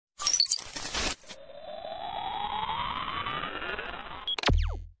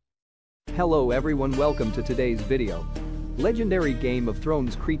Hello everyone, welcome to today's video. Legendary Game of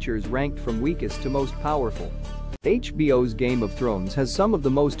Thrones creatures ranked from weakest to most powerful. HBO's Game of Thrones has some of the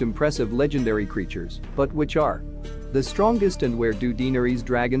most impressive legendary creatures, but which are the strongest and where do Daenerys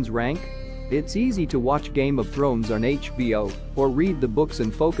Dragons rank? It's easy to watch Game of Thrones on HBO or read the books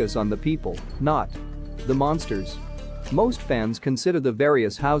and focus on the people, not the monsters. Most fans consider the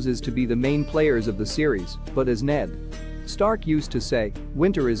various houses to be the main players of the series, but as Ned Stark used to say,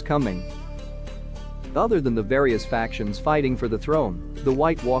 winter is coming. Other than the various factions fighting for the throne, the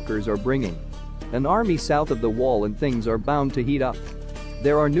White Walkers are bringing an army south of the wall and things are bound to heat up.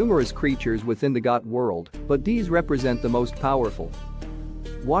 There are numerous creatures within the GOT world, but these represent the most powerful.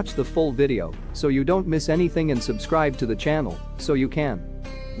 Watch the full video so you don't miss anything and subscribe to the channel so you can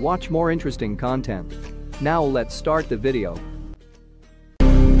watch more interesting content. Now let's start the video.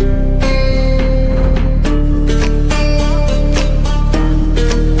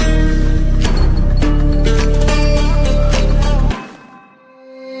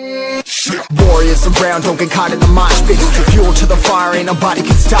 Warriors around, don't get caught in the mosh pit. Fuel to the fire, ain't nobody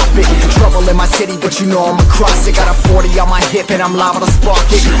can stop it. Trouble in my city, but you know I'm across it. Got a 40 on my hip and I'm liable to spark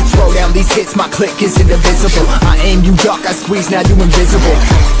it. Throw down these hits, my click is indivisible. I aim, you duck, I squeeze, now you invisible.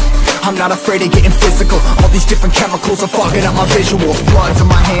 I'm not afraid of getting physical. All these different chemicals are fogging up my visuals. Bloods on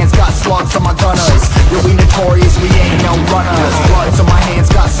my hands, got slugs on my gunners. Yo, we notorious, we ain't no runners. Bloods on my hands,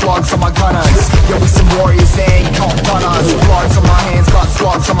 got slugs on my gunners. Yo, we some warriors, they ain't called runners. Bloods on my hands, got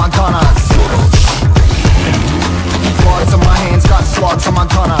slugs on my gunners. Bloods on my hands, got slugs on my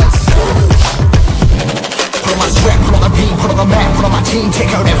gunners. Put on my strap, put on the beam, put on the map, put on my team.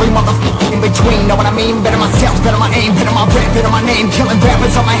 Take out every motherfucker in between, know what I mean? Better my stealth, better my aim, better my rap, better my name. Killing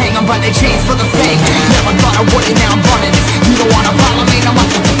rappers on my hang, I'm by their chains for the fame. Never thought I would it, now I'm running this. You don't wanna follow me, now I'm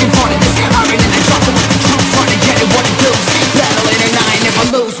in front of this. I ran in the jungle with the truth, trying to get it what it does. Battling and I ain't never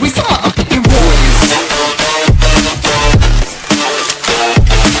lose, we some motherfucking warriors.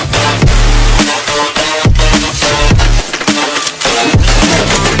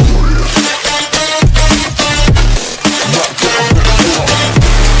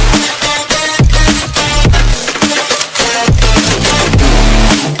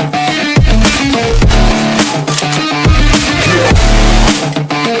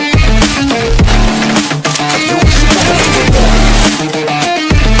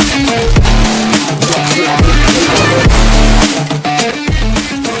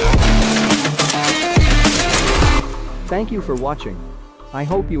 Thank you for watching. I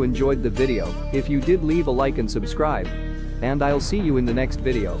hope you enjoyed the video. If you did, leave a like and subscribe. And I'll see you in the next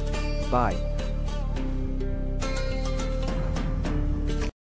video. Bye.